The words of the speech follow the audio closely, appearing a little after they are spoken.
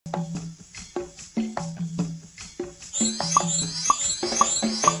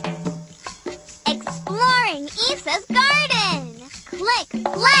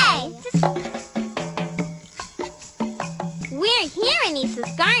Play! We're here in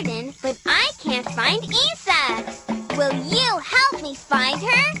Isa's garden, but I can't find Isa. Will you help me find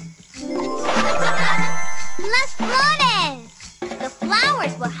her? Las flores! The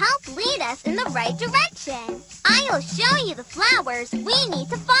flowers will help lead us in the right direction. I'll show you the flowers we need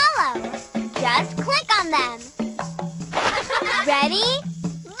to follow. Just click on them. Ready?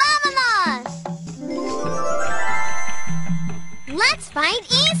 Vámonos! Let's find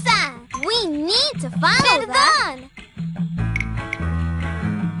Isa. We need to follow them.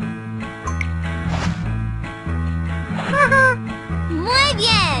 Muy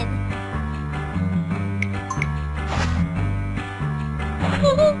bien.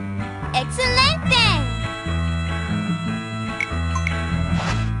 Excelente.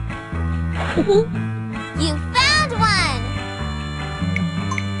 You found one.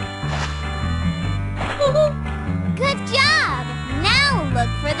 Good job. Now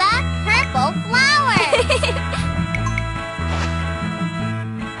look for the purple flower.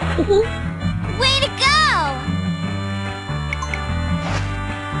 Way to go.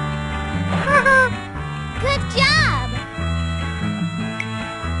 Good job!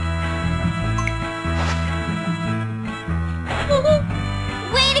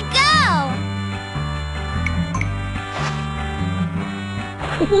 Way to go!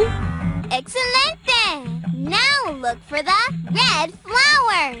 Excelente! Now look for the red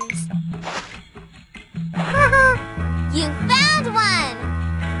flowers. You found one!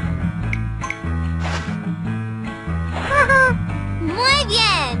 Muy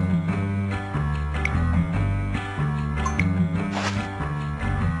bien!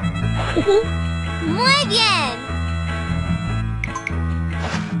 Muy bien.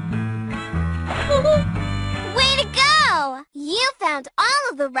 Way to go! You found all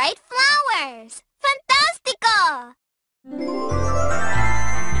of the right flowers. Fantástico!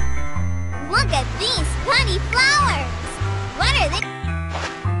 Look at these pretty flowers. What are they?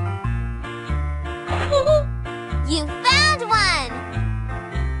 You found one.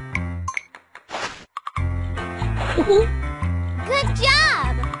 Good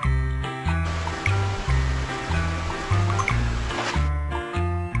job!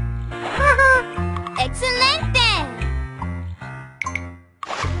 Excelente!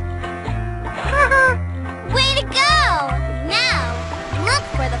 Way to go! Now, look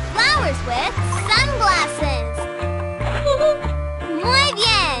for the flowers with sunglasses. Muy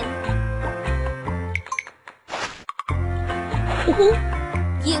bien!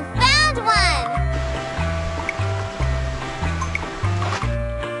 You found one!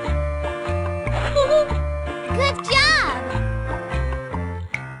 Good job!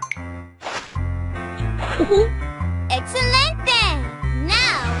 Excelente!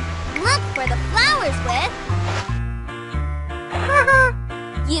 Now, look for the flowers with...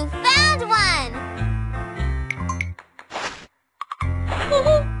 You found one!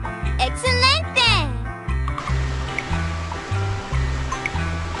 Excelente!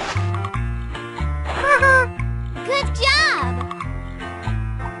 Good job!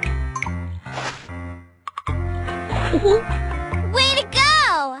 Way to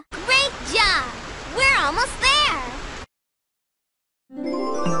go! Great job! We're almost there!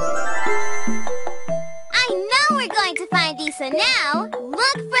 I know we're going to find Isa now!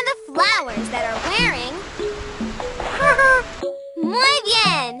 Look for the flowers that are wearing... Muy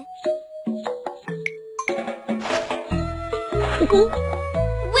bien!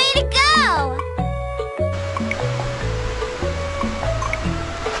 Way to go!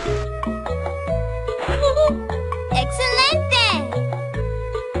 Excelente!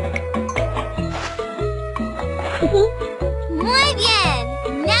 Muy bien!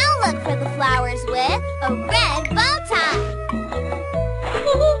 Now look for the flowers with a red bow tie.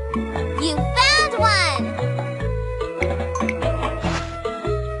 You found one!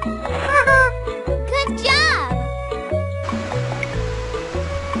 Good job!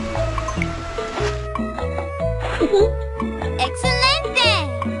 Excelente!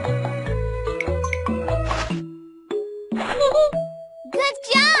 Good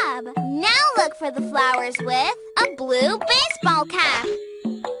job! Now look for the flowers with a blue baseball cap.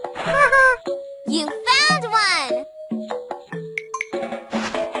 You found one!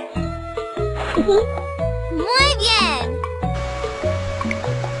 Muy bien!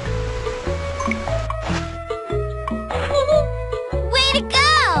 Way to go!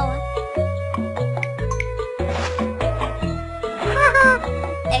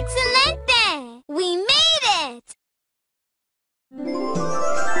 Excelente! We made it!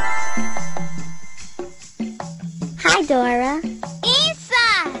 Hi, Dora. Isa!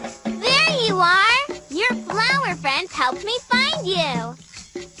 There you are! Your flower friends helped me find you.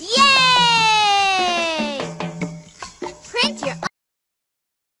 Yay!